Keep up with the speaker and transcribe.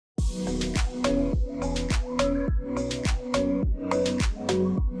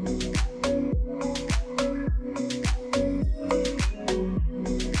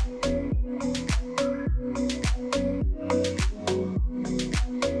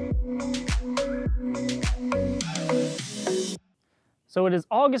So it is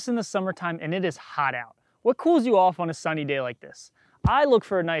August in the summertime and it is hot out. What cools you off on a sunny day like this? I look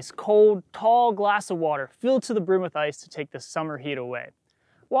for a nice cold, tall glass of water filled to the brim with ice to take the summer heat away.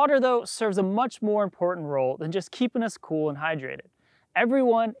 Water, though, serves a much more important role than just keeping us cool and hydrated.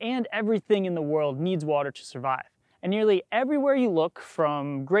 Everyone and everything in the world needs water to survive. And nearly everywhere you look,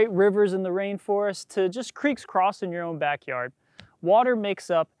 from great rivers in the rainforest to just creeks crossed in your own backyard, water makes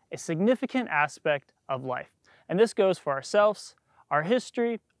up a significant aspect of life. And this goes for ourselves, our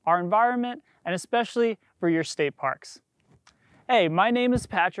history, our environment, and especially for your state parks. Hey, my name is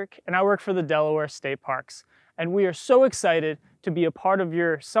Patrick, and I work for the Delaware State Parks. And we are so excited to be a part of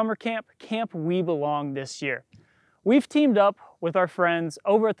your summer camp, Camp We Belong, this year. We've teamed up with our friends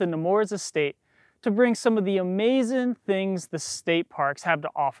over at the Nemours Estate to bring some of the amazing things the state parks have to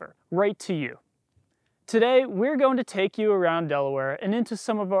offer right to you. Today, we're going to take you around Delaware and into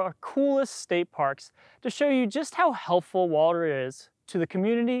some of our coolest state parks to show you just how helpful water is to the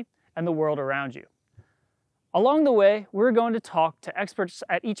community and the world around you. Along the way, we're going to talk to experts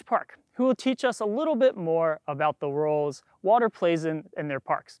at each park who will teach us a little bit more about the roles water plays in their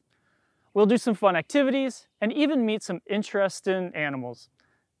parks. We'll do some fun activities and even meet some interesting animals.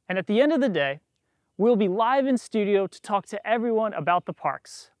 And at the end of the day, we'll be live in studio to talk to everyone about the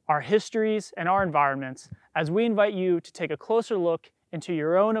parks, our histories, and our environments as we invite you to take a closer look into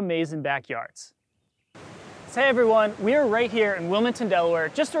your own amazing backyards. So hey everyone, we are right here in Wilmington, Delaware,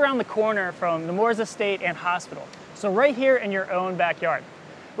 just around the corner from Nemours Estate and Hospital. So right here in your own backyard.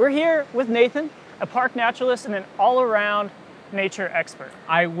 We're here with Nathan, a park naturalist and an all-around nature expert.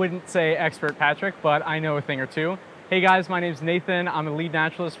 I wouldn't say expert, Patrick, but I know a thing or two. Hey guys, my name's Nathan. I'm a lead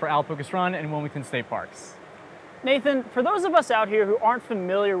naturalist for Alapocas Run and Wilmington State Parks. Nathan, for those of us out here who aren't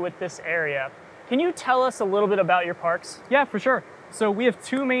familiar with this area, can you tell us a little bit about your parks? Yeah, for sure. So we have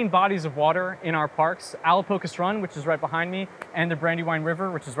two main bodies of water in our parks, Alapocas Run, which is right behind me, and the Brandywine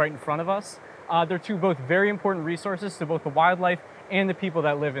River, which is right in front of us. They're two both very important resources to both the wildlife and the people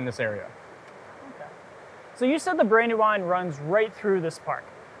that live in this area. Okay. So you said the Brandywine runs right through this park.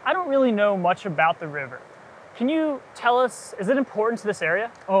 I don't really know much about the river. Can you tell us, is it important to this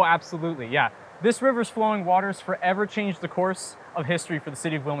area? Oh, absolutely, yeah. This river's flowing waters forever changed the course of history for the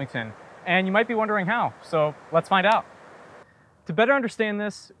city of Wilmington. And you might be wondering how, so let's find out. To better understand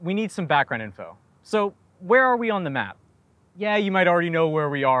this, we need some background info. So where are we on the map? Yeah, you might already know where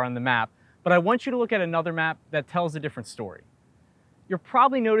we are on the map, but I want you to look at another map that tells a different story. You're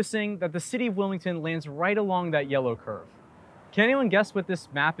probably noticing that the city of Wilmington lands right along that yellow curve. Can anyone guess what this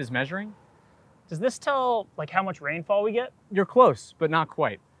map is measuring? Does this tell how much rainfall we get? You're close, but not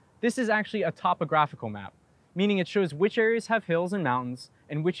quite. This is actually a topographical map, meaning it shows which areas have hills and mountains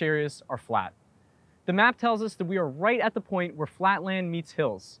and which areas are flat. The map tells us that we are right at the point where flat land meets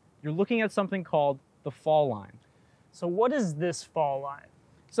hills. You're looking at something called the fall line. So what is this fall line?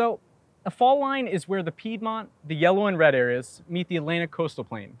 So a fall line is where the Piedmont, the yellow and red areas, meet the Atlantic coastal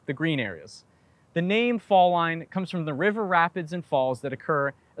plain, the green areas. The name fall line comes from the river rapids and falls that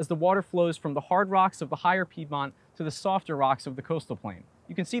occur as the water flows from the hard rocks of the higher Piedmont to the softer rocks of the coastal plain.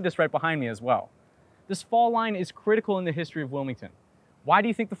 You can see this right behind me as well. This fall line is critical in the history of Wilmington. Why do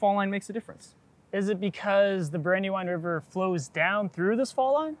you think the fall line makes a difference? Is it because the Brandywine River flows down through this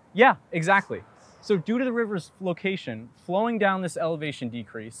fall line? Yeah, exactly. So due to the river's location, flowing down this elevation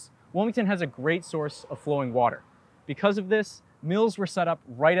decrease, Wilmington has a great source of flowing water. Because of this, mills were set up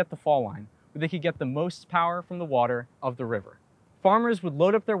right at the fall line, where they could get the most power from the water of the river. Farmers would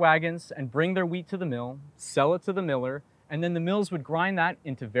load up their wagons and bring their wheat to the mill, sell it to the miller, and then the mills would grind that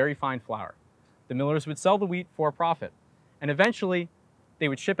into very fine flour. The millers would sell the wheat for a profit, and eventually they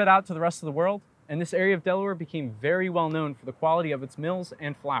would ship it out to the rest of the world, and this area of Delaware became very well known for the quality of its mills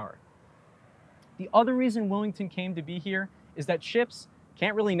and flour. The other reason Wilmington came to be here is that ships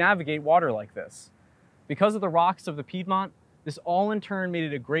can't really navigate water like this. Because of the rocks of the Piedmont, this all in turn made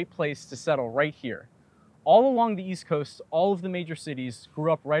it a great place to settle right here. All along the East Coast, all of the major cities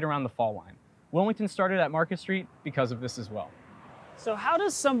grew up right around the fall line. Wilmington started at Market Street because of this as well. So how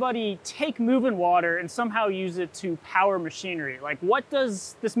does somebody take moving water and somehow use it to power machinery? What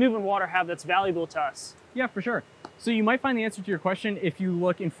does this moving water have that's valuable to us? Yeah, for sure. So you might find the answer to your question if you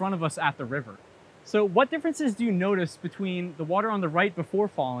look in front of us at the river. So what differences do you notice between the water on the right before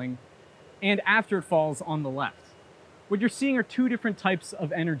falling and after it falls on the left? What you're seeing are two different types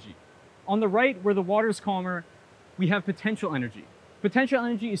of energy. On the right, where the water is calmer, we have potential energy. Potential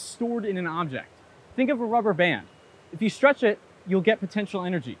energy is stored in an object. Think of a rubber band. If you stretch it, you'll get potential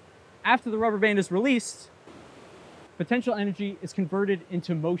energy. After the rubber band is released, potential energy is converted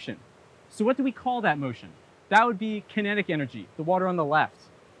into motion. So what do we call that motion? That would be kinetic energy, the water on the left.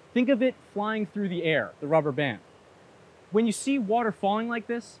 Think of it flying through the air, the rubber band. When you see water falling like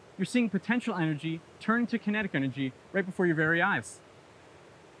this, you're seeing potential energy turn into kinetic energy right before your very eyes.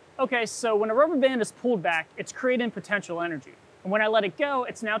 Okay, so when a rubber band is pulled back, it's creating potential energy. And when I let it go,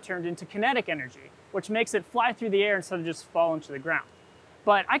 it's now turned into kinetic energy, which makes it fly through the air instead of just fall into the ground.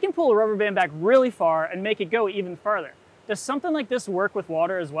 But I can pull a rubber band back really far and make it go even farther. Does something like this work with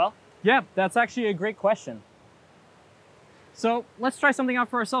water as well? Yeah, that's actually a great question. So let's try something out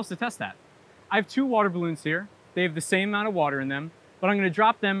for ourselves to test that. I have 2 water balloons here. They have the same amount of water in them, but I'm going to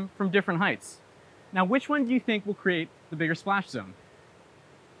drop them from different heights. Now, which one do you think will create the bigger splash zone?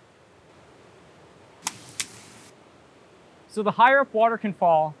 So the higher up water can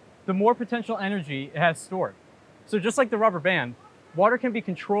fall, the more potential energy it has stored. So just like the rubber band, water can be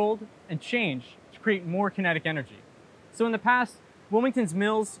controlled and changed to create more kinetic energy. So in the past, Wilmington's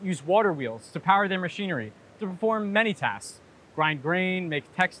mills used water wheels to power their machinery to perform many tasks: grind grain,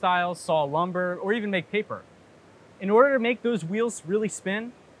 make textiles, saw lumber, or even make paper. In order to make those wheels really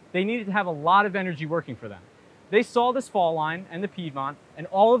spin, they needed to have a lot of energy working for them. They saw this fall line and the Piedmont and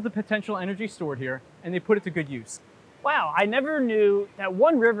all of the potential energy stored here, and they put it to good use. Wow, I never knew that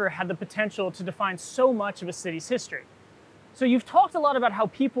one river had the potential to define so much of a city's history. So you've talked a lot about how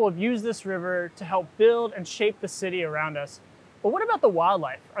people have used this river to help build and shape the city around us. But what about the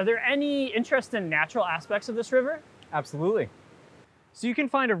wildlife? Are there any interesting natural aspects of this river? Absolutely. So you can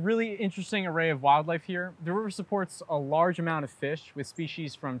find a really interesting array of wildlife here. The river supports a large amount of fish, with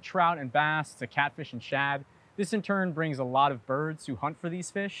species from trout and bass to catfish and shad. This in turn brings a lot of birds who hunt for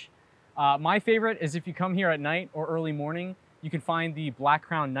these fish. My favorite is if you come here at night or early morning, you can find the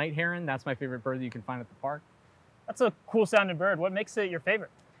black-crowned night heron. That's my favorite bird that you can find at the park. That's a cool sounding bird. What makes it your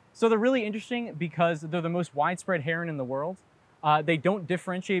favorite? So they're really interesting because they're the most widespread heron in the world. They don't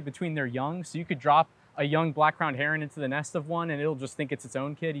differentiate between their young, so you could drop a young black-crowned heron into the nest of one and it'll just think it's its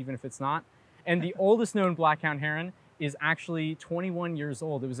own kid, even if it's not. And the oldest known black-crowned heron is actually 21 years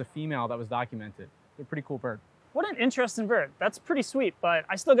old. It was a female that was documented. They're a pretty cool bird. What an interesting bird. That's pretty sweet, but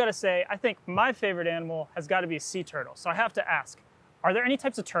I still gotta say, I think my favorite animal has gotta be a sea turtle. So I have to ask, are there any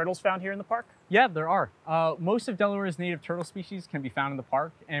types of turtles found here in the park? Yeah, there are. Most of Delaware's native turtle species can be found in the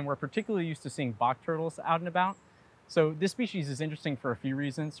park, and we're particularly used to seeing box turtles out and about. So this species is interesting for a few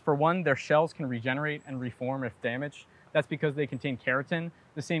reasons. For one, their shells can regenerate and reform if damaged. That's because they contain keratin,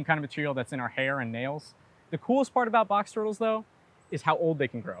 the same kind of material that's in our hair and nails. The coolest part about box turtles, though, is how old they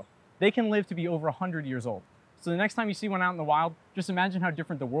can grow. They can live to be over 100 years old. So the next time you see one out in the wild, just imagine how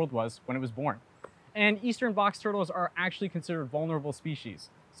different the world was when it was born. And eastern box turtles are actually considered vulnerable species.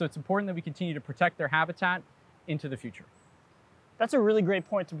 So it's important that we continue to protect their habitat into the future. That's a really great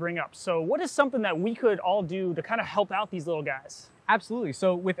point to bring up. So what is something that we could all do to kind of help out these little guys? Absolutely.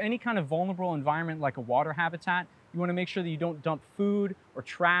 So with any kind of vulnerable environment like a water habitat, you want to make sure that you don't dump food or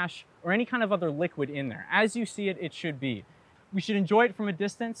trash or any kind of other liquid in there. As you see it, it should be. We should enjoy it from a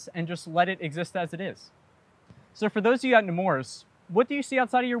distance and just let it exist as it is. So for those of you at Nemours, what do you see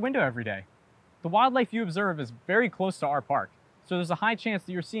outside of your window every day? The wildlife you observe is very close to our park, so there's a high chance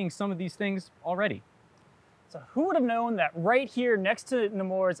that you're seeing some of these things already. So who would have known that right here next to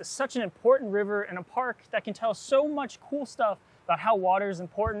Nemours is such an important river and a park that can tell so much cool stuff about how water is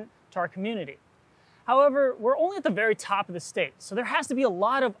important to our community. However, we're only at the very top of the state, so there has to be a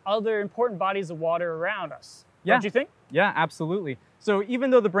lot of other important bodies of water around us. Yeah. Don't you think? Yeah, absolutely. So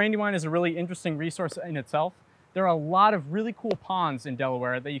even though the Brandywine is a really interesting resource in itself, there are a lot of really cool ponds in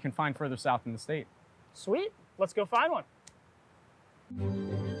Delaware that you can find further south in the state. Sweet. Let's go find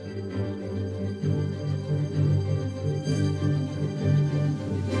one.